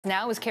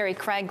Now is Kerry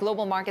Craig,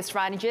 Global Market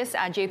Strategist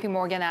at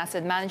JPMorgan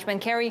Asset Management.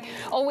 Kerry,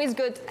 always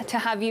good to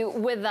have you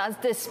with us.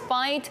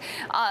 Despite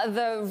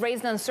the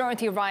raised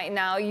uncertainty right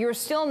now, you're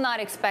still not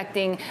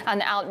expecting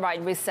an outright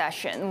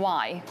recession.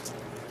 Why?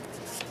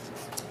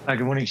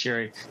 Good morning,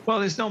 Sherry. Well,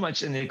 there's not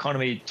much in the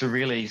economy to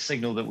really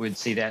signal that we'd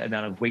see that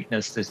amount of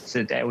weakness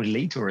that would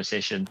lead to a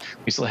recession.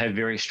 We still have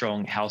very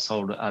strong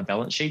household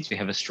balance sheets. We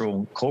have a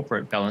strong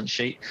corporate balance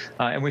sheet,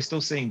 and we're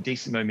still seeing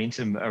decent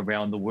momentum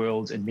around the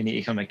world in many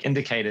economic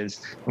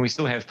indicators. And we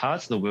still have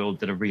parts of the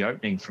world that are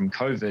reopening from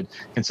COVID.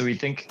 And so we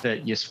think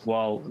that, yes,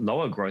 while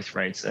lower growth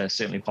rates are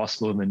certainly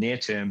possible in the near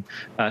term,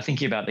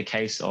 thinking about the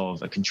case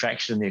of a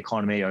contraction in the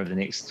economy over the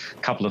next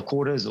couple of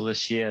quarters or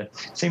this year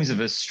seems a bit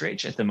of a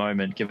stretch at the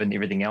moment, given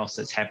everything else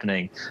that's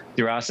happening.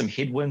 There are some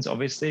headwinds,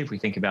 obviously, if we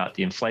think about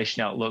the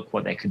inflation outlook,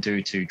 what that could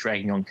do to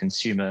dragging on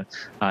consumer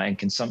and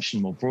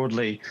consumption more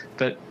broadly.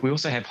 But we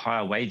also have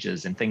higher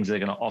wages and things that are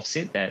going to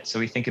offset that. So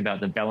we think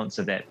about the balance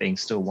of that being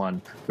still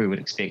one we would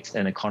expect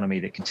an economy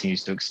that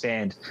continues to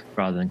expand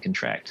rather than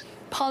contract.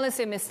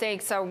 Policy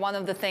mistakes are one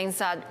of the things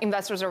that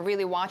investors are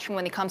really watching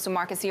when it comes to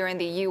markets here in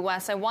the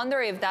U.S. I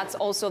wonder if that's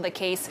also the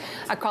case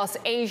across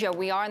Asia.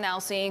 We are now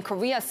seeing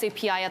Korea's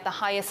CPI at the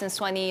highest since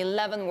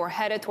 2011. We're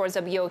headed towards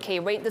a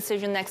BOK rate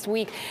decision next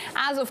week,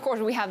 as of course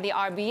we have the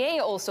RBA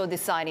also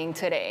deciding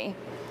today.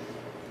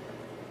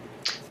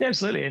 Yeah,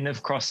 absolutely. And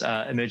across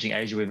emerging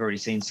Asia, we've already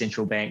seen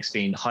central banks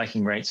been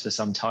hiking rates for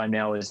some time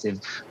now as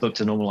they've looked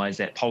to normalize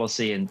that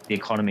policy, and the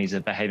economies are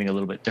behaving a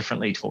little bit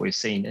differently to what we've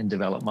seen in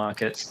developed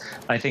markets.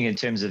 I think in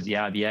terms of the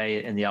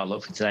RBA and the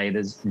outlook for today, it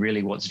is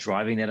really what's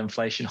driving that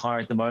inflation higher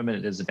at the moment.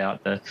 It is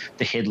about the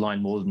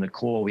headline more than the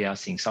core. We are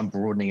seeing some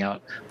broadening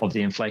out of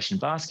the inflation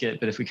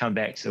basket. But if we come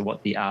back to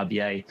what the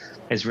RBA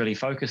has really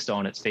focused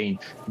on, it's been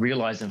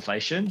realized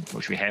inflation,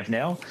 which we have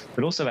now,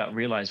 but also about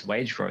realized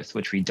wage growth,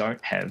 which we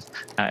don't have.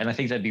 And I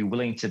think they'd be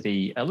willing to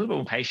be a little bit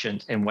more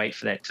patient and wait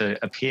for that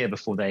to appear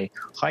before they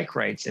hike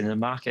rates, and the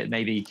market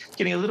maybe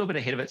getting a little bit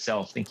ahead of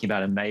itself, thinking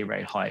about a May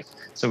rate hike.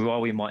 So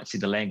while we might see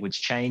the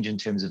language change in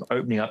terms of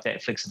opening up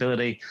that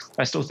flexibility,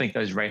 I still think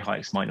those rate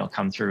hikes might not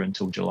come through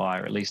until July,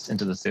 or at least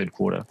into the third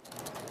quarter.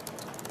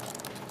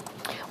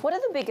 What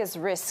are the biggest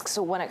risks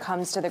when it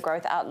comes to the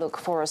growth outlook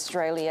for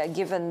Australia,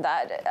 given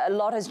that a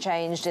lot has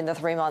changed in the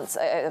 3 months,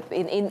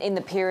 in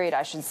the period,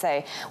 I should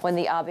say, when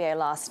the RBA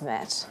last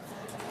met?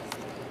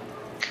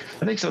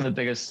 I think some of the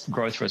biggest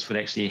growth risks would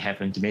actually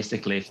happen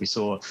domestically if we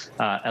saw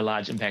a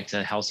large impact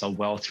to household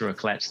wealth through a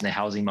collapse in the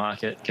housing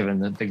market, given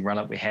the big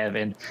run-up we have.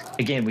 And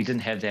again, we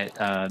didn't have that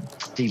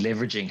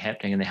deleveraging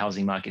happening in the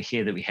housing market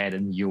here that we had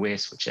in the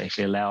US, which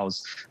actually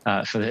allows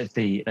for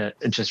the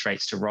interest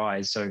rates to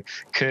rise. So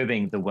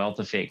curbing the wealth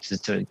effect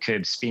to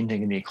curb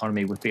spending in the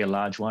economy would be a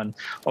large one.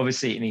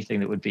 Obviously, anything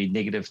that would be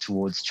negative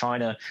towards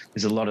China,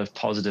 there's a lot of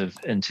positive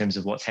in terms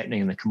of what's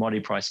happening in the commodity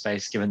price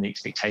space, given the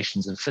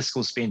expectations of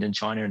fiscal spend in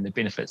China and the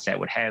benefits that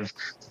would have,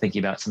 thinking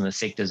about some of the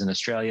sectors in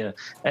Australia.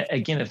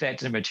 Again, if that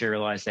didn't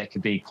materialize, that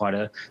could be quite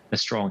a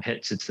strong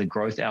hit to the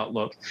growth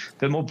outlook.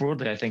 But more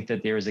broadly, I think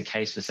that there is a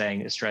case for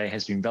saying Australia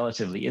has been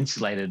relatively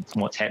insulated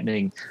from what's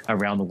happening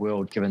around the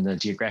world, given the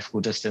geographical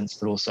distance,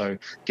 but also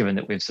given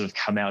that we've sort of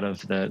come out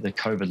of the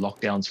COVID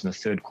lockdowns from the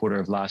third quarter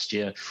of last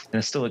year and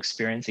are still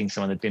experiencing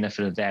some of the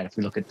benefit of that. If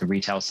we look at the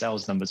retail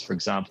sales numbers, for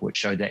example, which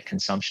showed that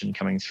consumption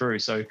coming through.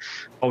 So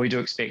while we do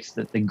expect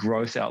that the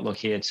growth outlook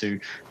here to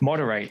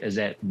moderate as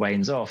that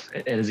wanes off,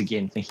 it is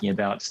again thinking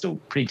about still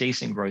pretty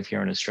decent growth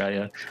here in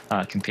Australia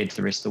compared to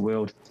the rest of the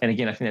world. And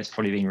again, I think that's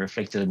probably being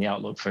reflected in the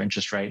outlook for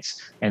interest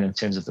rates and in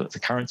terms of what the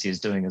currency is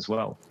doing as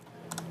well.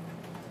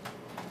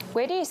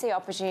 Where do you see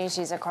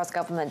opportunities across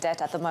government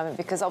debt at the moment?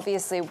 Because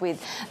obviously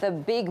with the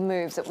big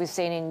moves that we've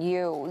seen in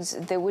yields,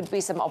 there would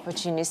be some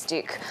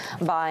opportunistic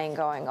buying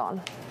going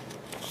on.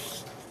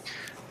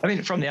 I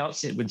mean, from the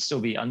outset, we'd still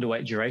be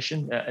underweight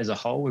duration as a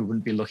whole. We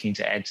wouldn't be looking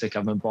to add to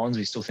government bonds.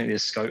 We still think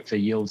there's scope for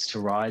yields to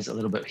rise a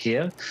little bit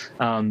here.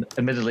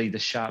 Admittedly, the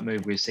sharp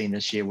move we've seen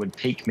this year would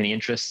pique many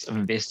interests of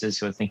investors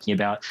who are thinking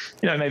about,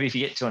 maybe if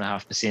you get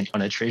 2.5%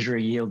 on a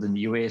treasury yield in the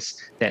US,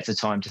 that's a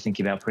time to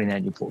think about putting that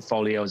in your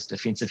portfolio as a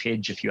defensive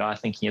hedge if you are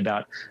thinking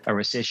about a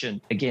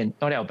recession. Again,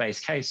 not our base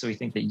case, so we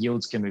think that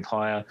yields can move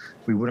higher.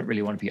 We wouldn't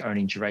really want to be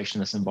owning duration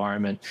in this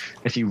environment.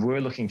 If you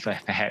were looking for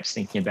perhaps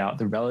thinking about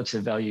the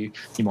relative value,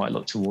 you might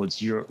look towards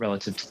Europe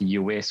relative to the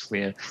US,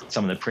 where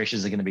some of the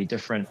pressures are going to be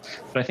different.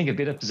 But I think a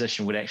better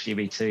position would actually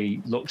be to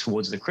look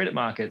towards the credit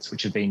markets,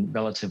 which have been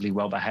relatively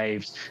well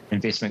behaved.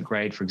 Investment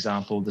grade, for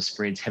example, the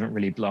spreads haven't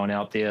really blown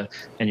out there,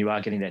 and you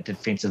are getting that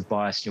defensive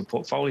bias in your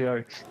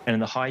portfolio. And in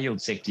the high yield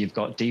sector, you've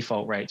got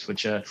default rates,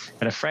 which are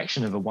at a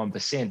fraction of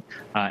 1%.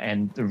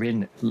 And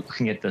then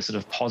looking at the sort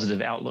of positive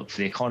outlook for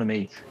the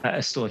economy,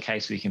 is still a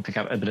case where you can pick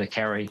up a bit of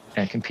carry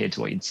compared to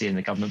what you'd see in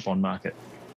the government bond market.